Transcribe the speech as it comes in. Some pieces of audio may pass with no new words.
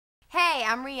Hey,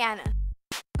 I'm Rihanna.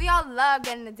 We all love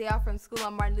getting a day off from school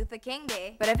on Martin Luther King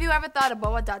Day. But have you ever thought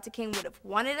about what Dr. King would have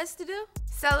wanted us to do?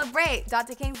 Celebrate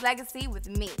Dr. King's legacy with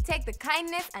me. Take the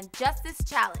kindness and justice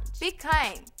challenge. Be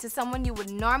kind to someone you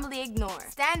would normally ignore.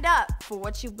 Stand up for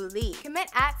what you believe. Commit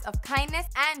acts of kindness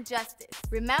and justice.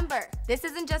 Remember, this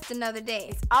isn't just another day.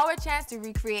 It's our chance to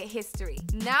recreate history.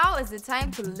 Now is the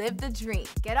time to live the dream.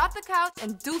 Get off the couch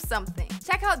and do something.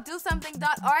 Check out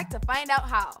DoSomething.org to find out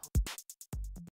how.